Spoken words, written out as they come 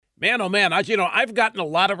Man, oh man, I've gotten a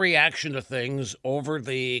lot of reaction to things over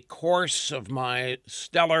the course of my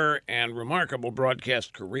stellar and remarkable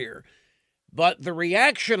broadcast career. But the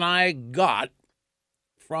reaction I got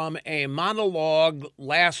from a monologue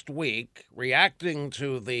last week reacting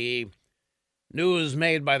to the news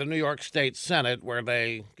made by the New York State Senate where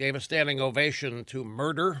they gave a standing ovation to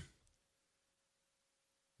murder,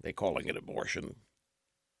 they calling it abortion.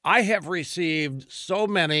 I have received so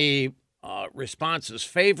many responses,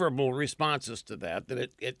 favorable responses to that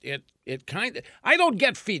it kind of, I don't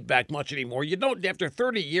get feedback much anymore. You don't, after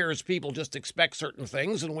 30 years, people just expect certain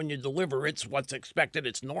things, and when you deliver, it's what's expected,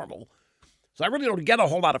 it's normal. So I really don't get a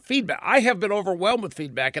whole lot of feedback. I have been overwhelmed with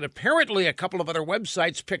feedback, and apparently a couple of other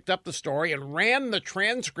websites picked up the story and ran the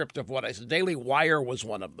transcript of what I said. Daily Wire was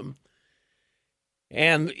one of them.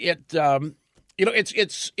 And it's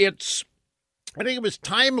I think it was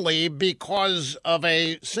timely because of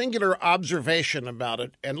a singular observation about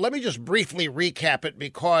it. And let me just briefly recap it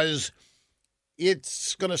because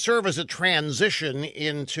it's going to serve as a transition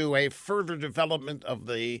into a further development of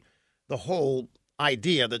the whole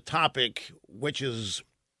idea, the topic, which is,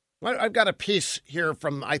 I've got a piece here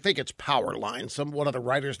from, I think it's Powerline. One of the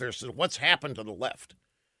writers there says, what's happened to the left?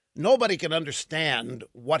 Nobody can understand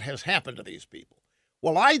what has happened to these people.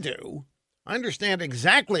 Well, I do. I understand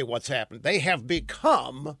exactly what's happened. They have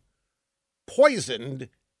become poisoned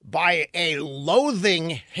by a loathing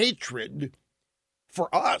hatred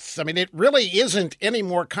for us. I mean, it really isn't any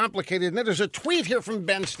more complicated than that. There's a tweet here from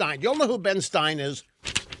Ben Stein. You'll know who Ben Stein is.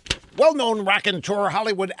 Well-known raconteur,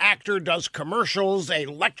 Hollywood actor, does commercials, a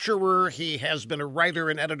lecturer. He has been a writer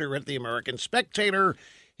and editor at the American Spectator.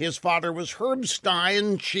 His father was Herb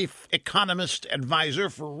Stein, chief economist advisor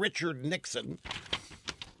for Richard Nixon.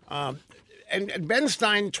 And Ben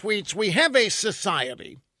Stein tweets, we have a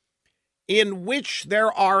society in which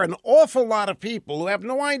there are an awful lot of people who have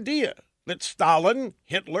no idea that Stalin,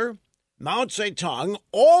 Hitler, Mao Zedong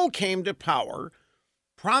all came to power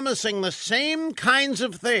promising the same kinds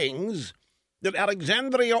of things that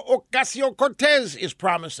Alexandria Ocasio-Cortez is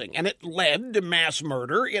promising. And it led to mass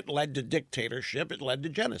murder, it led to dictatorship, it led to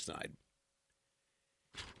genocide.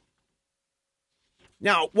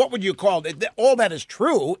 Now, what would you call it? All that is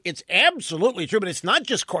true. It's absolutely true, but it's not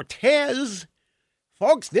just Cortez.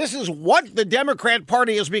 Folks, this is what the Democrat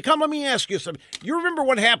Party has become. Let me ask you something. You remember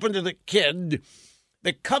what happened to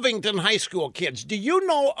the Covington High School kids? Do you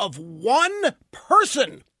know of one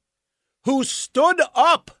person who stood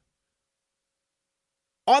up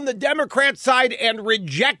on the Democrat side and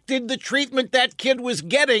rejected the treatment that kid was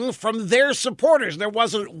getting from their supporters? There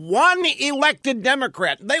wasn't one elected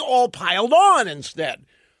Democrat. They all piled on instead.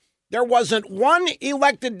 There wasn't one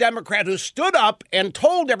elected Democrat who stood up and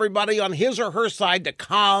told everybody on his or her side to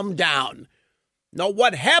calm down. No,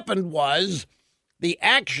 what happened was the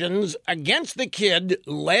actions against the kid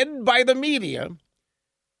led by the media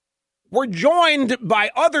were joined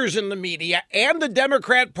by others in the media and the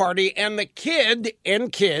Democrat Party, and the kid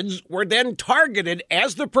and kids were then targeted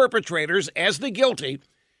as the perpetrators, as the guilty.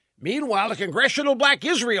 Meanwhile, the congressional black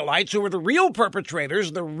Israelites, who were the real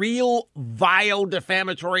perpetrators, the real vile,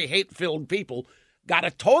 defamatory, hate-filled people, got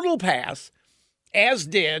a total pass, as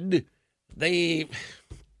did the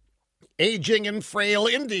aging and frail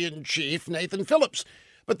Indian chief, Nathan Phillips.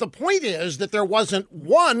 But the point is that there wasn't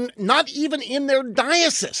one, not even in their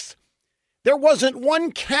diocese, there wasn't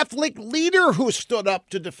one Catholic leader who stood up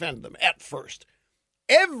to defend them at first.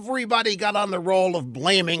 Everybody got on the roll of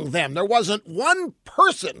blaming them. There wasn't one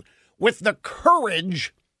person with the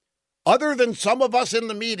courage, other than some of us in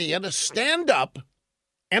the media, to stand up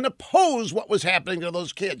and oppose what was happening to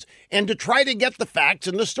those kids and to try to get the facts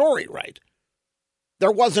and the story right.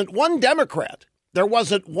 There wasn't one Democrat. There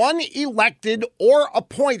wasn't one elected or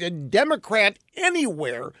appointed Democrat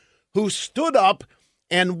anywhere who stood up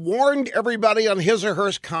and warned everybody on his or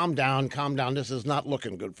hers, calm down, this is not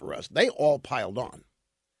looking good for us. They all piled on.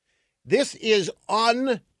 This is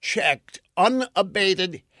unchecked,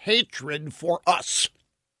 unabated hatred for us.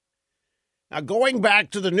 Now, going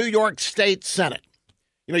back to the New York State Senate,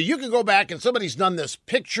 you can go back, and somebody's done this,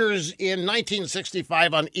 pictures in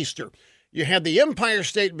 1965 on Easter. You had the Empire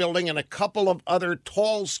State Building and a couple of other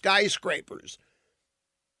tall skyscrapers.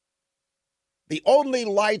 The only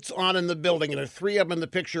lights on in the building, and there are three of them in the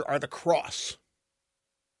picture, are the cross,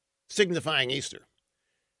 signifying Easter.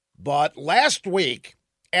 But last week,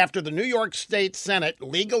 after the New York State Senate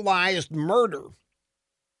legalized murder,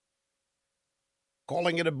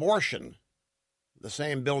 calling it abortion, the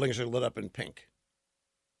same buildings are lit up in pink.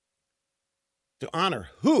 To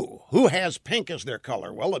honor who? Who has pink as their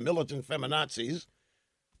color? Well, the militant feminazis.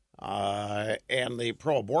 and the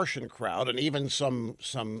pro-abortion crowd, and even some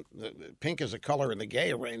pink is a color in the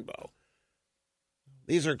gay rainbow.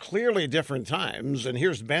 These are clearly different times, and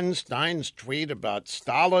here's Ben Stein's tweet about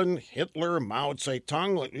Stalin, Hitler, Mao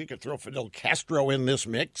Zedong. You could throw Fidel Castro in this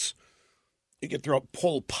mix. You could throw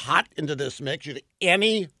Pol Pot into this mix.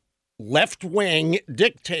 Any left-wing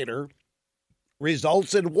dictator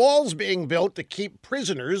results in walls being built to keep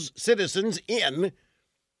prisoners, citizens in,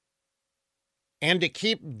 and to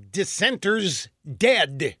keep dissenters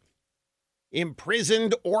dead,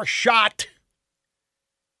 imprisoned, or shot.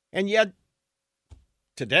 And yet,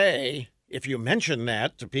 today, if you mention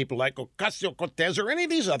that to people like Ocasio-Cortez or any of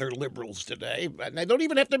these other liberals today, and they don't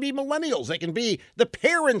even have to be millennials, they can be the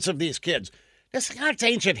parents of these kids. That's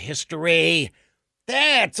ancient history.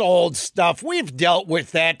 That's old stuff. We've dealt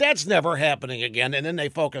with that. That's never happening again. And then they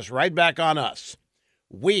focus right back on us.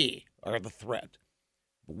 We are the threat.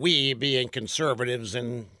 We, being conservatives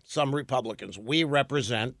and some Republicans, we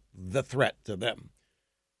represent the threat to them.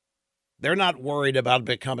 They're not worried about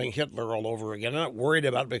becoming Hitler all over again. They're not worried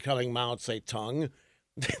about becoming Mao Zedong.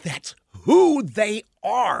 That's who they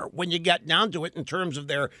are when you get down to it in terms of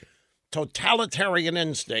their totalitarian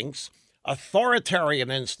instincts,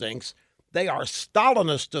 authoritarian instincts. They are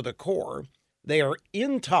Stalinist to the core. They are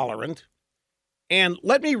intolerant. And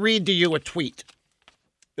let me read to you a tweet.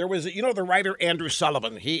 There was, the writer Andrew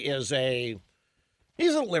Sullivan. He's a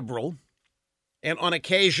liberal. And on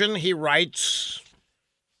occasion, he writes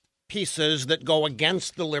pieces that go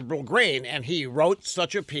against the liberal grain. And he wrote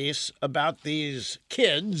such a piece about these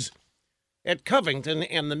kids at Covington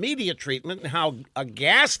and the media treatment and how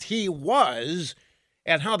aghast he was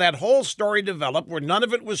at how that whole story developed, where none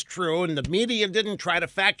of it was true and the media didn't try to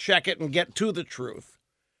fact check it and get to the truth.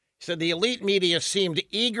 He said the elite media seemed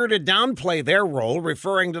eager to downplay their role,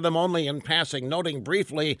 referring to them only in passing, noting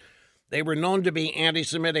briefly they were known to be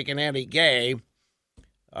anti-Semitic and anti-gay.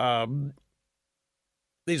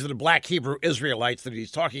 These are the black Hebrew Israelites that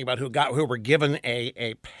he's talking about who were given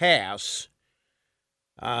a pass.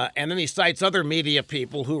 And then he cites other media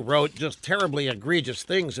people who wrote just terribly egregious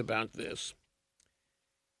things about this.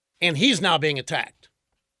 And he's now being attacked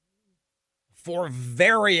for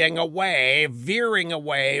veering away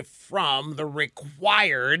from the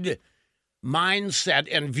required mindset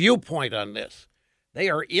and viewpoint on this.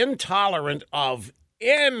 They are intolerant of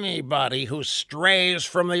anybody who strays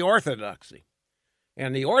from the orthodoxy.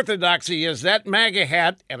 And the orthodoxy is that MAGA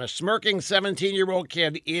hat, and a smirking 17-year-old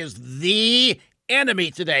kid is the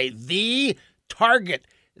enemy today, the target,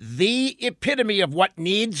 the epitome of what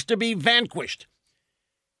needs to be vanquished.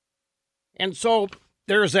 And so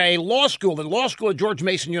there's a law school. The law school at George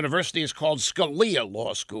Mason University is called Scalia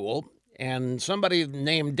Law School. And somebody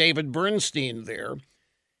named David Bernstein there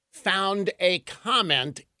found a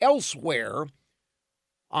comment elsewhere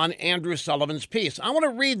on Andrew Sullivan's piece. I want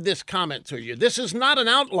to read this comment to you. This is not an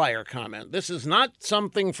outlier comment. This is not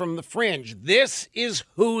something from the fringe. This is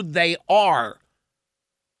who they are.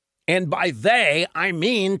 And by they, I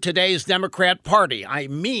mean today's Democrat Party. I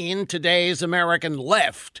mean today's American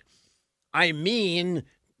left. I mean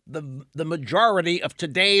the majority of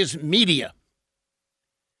today's media.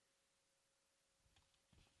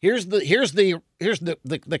 Here's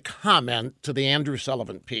the comment to the Andrew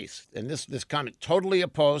Sullivan piece, and this comment totally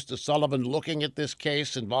opposed to Sullivan looking at this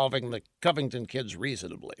case involving the Covington kids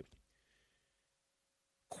reasonably.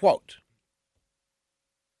 Quote,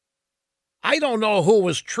 I don't know who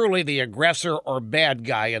was truly the aggressor or bad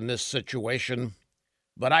guy in this situation,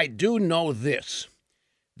 but I do know this.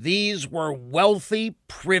 These were wealthy,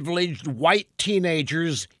 privileged white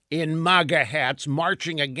teenagers in MAGA hats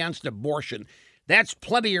marching against abortion. That's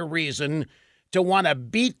plenty of reason to want to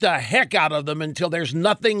beat the heck out of them until there's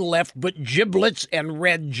nothing left but giblets and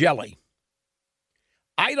red jelly.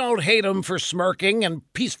 I don't hate them for smirking and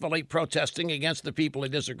peacefully protesting against the people they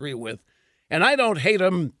disagree with. And I don't hate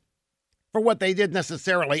them for what they did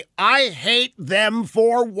necessarily. I hate them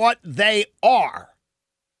for what they are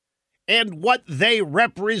and what they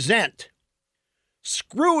represent.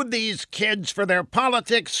 Screw these kids for their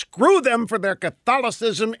politics. Screw them for their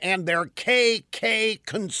Catholicism and their KK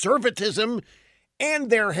conservatism and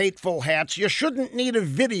their hateful hats. You shouldn't need a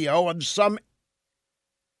video of some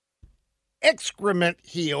excrement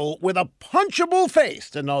heel with a punchable face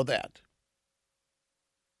to know that.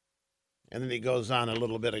 And then he goes on a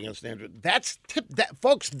little bit against Andrew.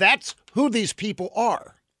 Folks, that's who these people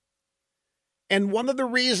are. And one of the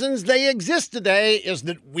reasons they exist today is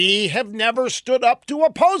that we have never stood up to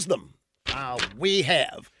oppose them. We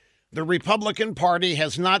have. The Republican Party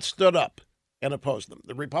has not stood up and opposed them.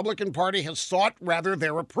 The Republican Party has sought, rather,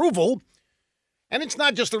 their approval And it's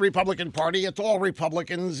not just the Republican Party. It's all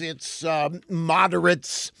Republicans. It's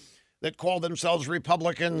moderates that call themselves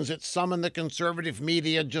Republicans. It's some in the conservative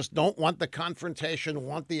media just don't want the confrontation,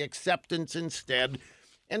 want the acceptance instead.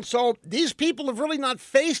 And so these people have really not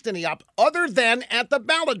faced any other than at the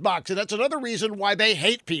ballot box. And that's another reason why they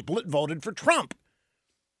hate people that voted for Trump.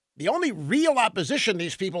 The only real opposition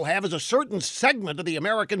these people have is a certain segment of the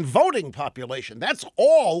American voting population. That's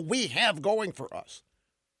all we have going for us.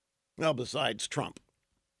 Well, besides Trump.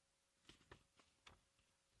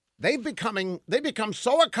 They've become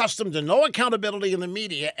so accustomed to no accountability in the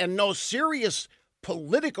media and no serious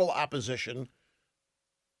political opposition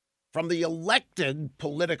from the elected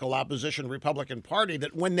political opposition Republican Party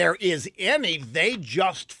that when there is any, they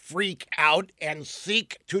just freak out and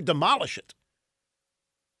seek to demolish it.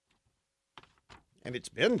 And it's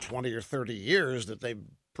been 20 or 30 years that they've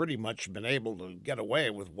pretty much been able to get away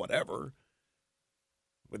with whatever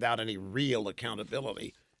without any real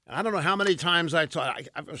accountability. And I don't know how many times I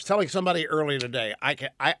was telling somebody earlier today,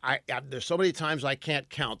 there's so many times I can't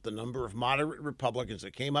count the number of moderate Republicans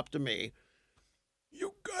that came up to me.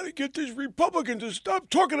 You got to get these Republicans to stop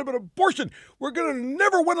talking about abortion. We're going to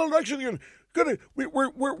never win an election again.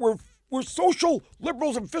 We're social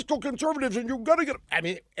liberals and fiscal conservatives, and you've got to get... I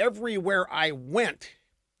mean, everywhere I went,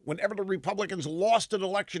 whenever the Republicans lost an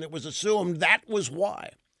election, it was assumed that was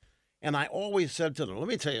why. And I always said to them, let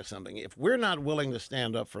me tell you something. If we're not willing to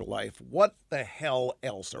stand up for life, what the hell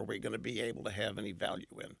else are we going to be able to have any value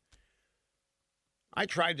in? I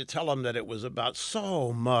tried to tell them that it was about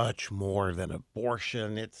so much more than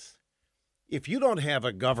abortion. If you don't have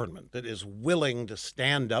a government that is willing to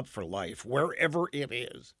stand up for life, wherever it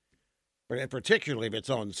is, but particularly of its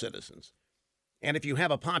own citizens, and if you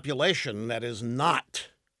have a population that is not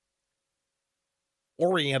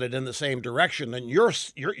oriented in the same direction, then you're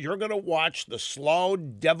going to watch the slow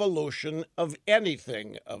devolution of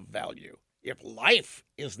anything of value. If life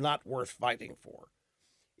is not worth fighting for,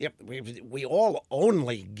 if we all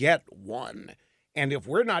only get one, and if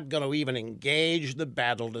we're not going to even engage the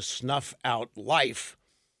battle to snuff out life,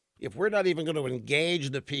 if we're not even going to engage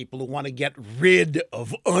the people who want to get rid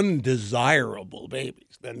of undesirable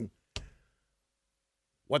babies, then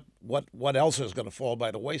what else is going to fall by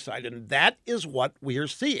the wayside? And that is what we are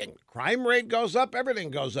seeing. Crime rate goes up, everything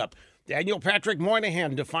goes up. Daniel Patrick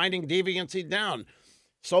Moynihan defining deviancy down.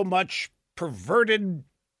 So much perverted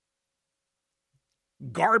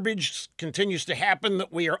garbage continues to happen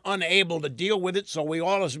that we are unable to deal with it, so we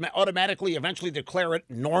all automatically eventually declare it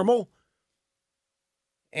normal.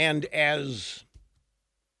 And as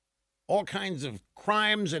all kinds of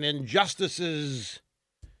crimes and injustices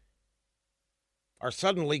are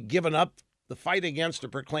suddenly given up the fight against or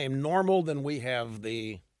proclaimed normal, then we have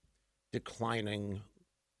the declining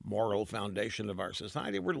moral foundation of our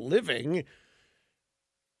society. We're living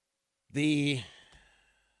the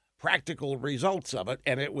practical results of it,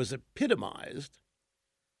 and it was epitomized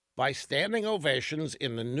by standing ovations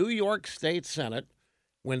in the New York State Senate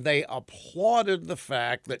when they applauded the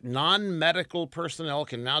fact that non-medical personnel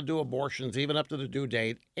can now do abortions even up to the due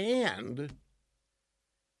date, and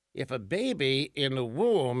if a baby in the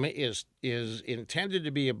womb is intended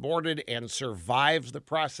to be aborted and survives the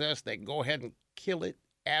process, they can go ahead and kill it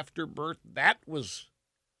after birth. That was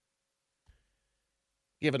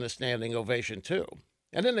given a standing ovation, too.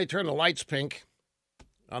 And then they turned the lights pink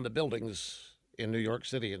on the buildings in New York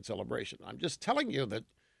City in celebration. I'm just telling you that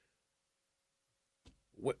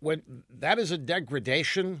when that is a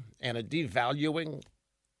degradation and a devaluing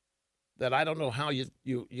that I don't know how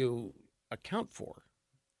you account for.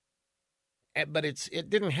 But it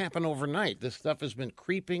didn't happen overnight. This stuff has been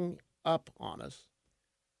creeping up on us.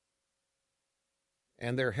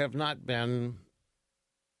 And there have not been,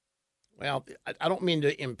 well, I don't mean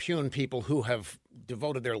to impugn people who have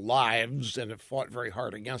devoted their lives and have fought very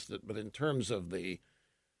hard against it, but in terms of the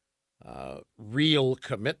real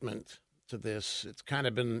commitment to this, it's kind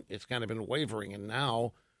of been wavering. And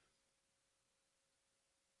now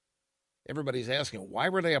everybody's asking, why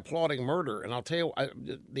were they applauding murder? And I'll tell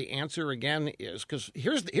you, the answer again is because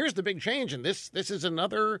here's the big change, and this is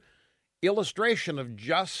another illustration of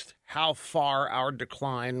just how far our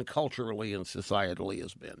decline culturally and societally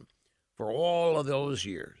has been. For all of those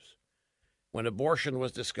years, when abortion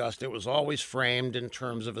was discussed, it was always framed in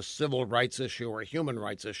terms of a civil rights issue or a human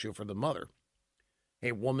rights issue for the mother.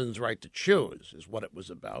 A woman's right to choose is what it was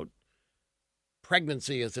about.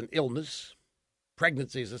 Pregnancy is an illness.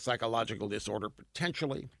 Pregnancy is a psychological disorder,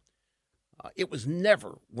 potentially. It was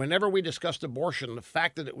never, whenever we discussed abortion, the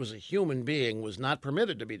fact that it was a human being was not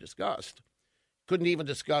permitted to be discussed. Couldn't even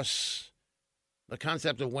discuss the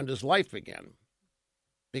concept of when does life begin.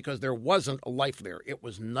 because there wasn't a life there. It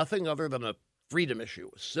was nothing other than a freedom issue,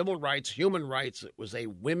 civil rights, human rights. It was a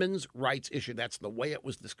women's rights issue. That's the way it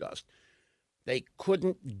was discussed. They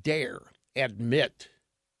couldn't dare admit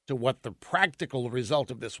to what the practical result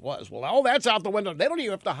of this was. Well, all that's out the window. They don't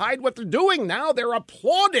even have to hide what they're doing now. They're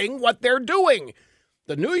applauding what they're doing.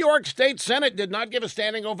 The New York State Senate did not give a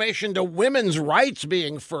standing ovation to women's rights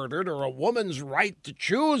being furthered or a woman's right to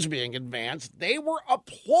choose being advanced. They were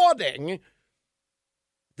applauding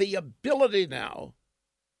the ability now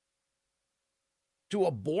to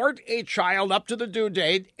abort a child up to the due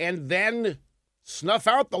date and then snuff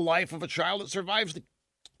out the life of a child that survives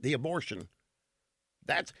the abortion.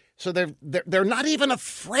 So they're not even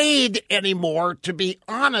afraid anymore to be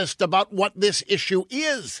honest about what this issue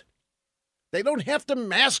is. They don't have to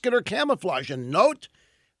mask it or camouflage. And note,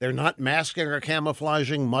 they're not masking or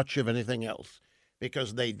camouflaging much of anything else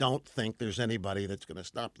because they don't think there's anybody that's going to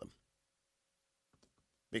stop them.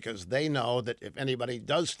 Because they know that if anybody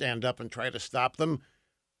does stand up and try to stop them,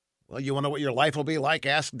 well, you want to know what your life will be like?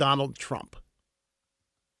 Ask Donald Trump.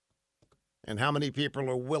 And how many people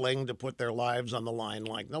are willing to put their lives on the line?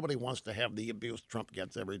 Like, nobody wants to have the abuse Trump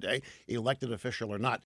gets every day, elected official or not.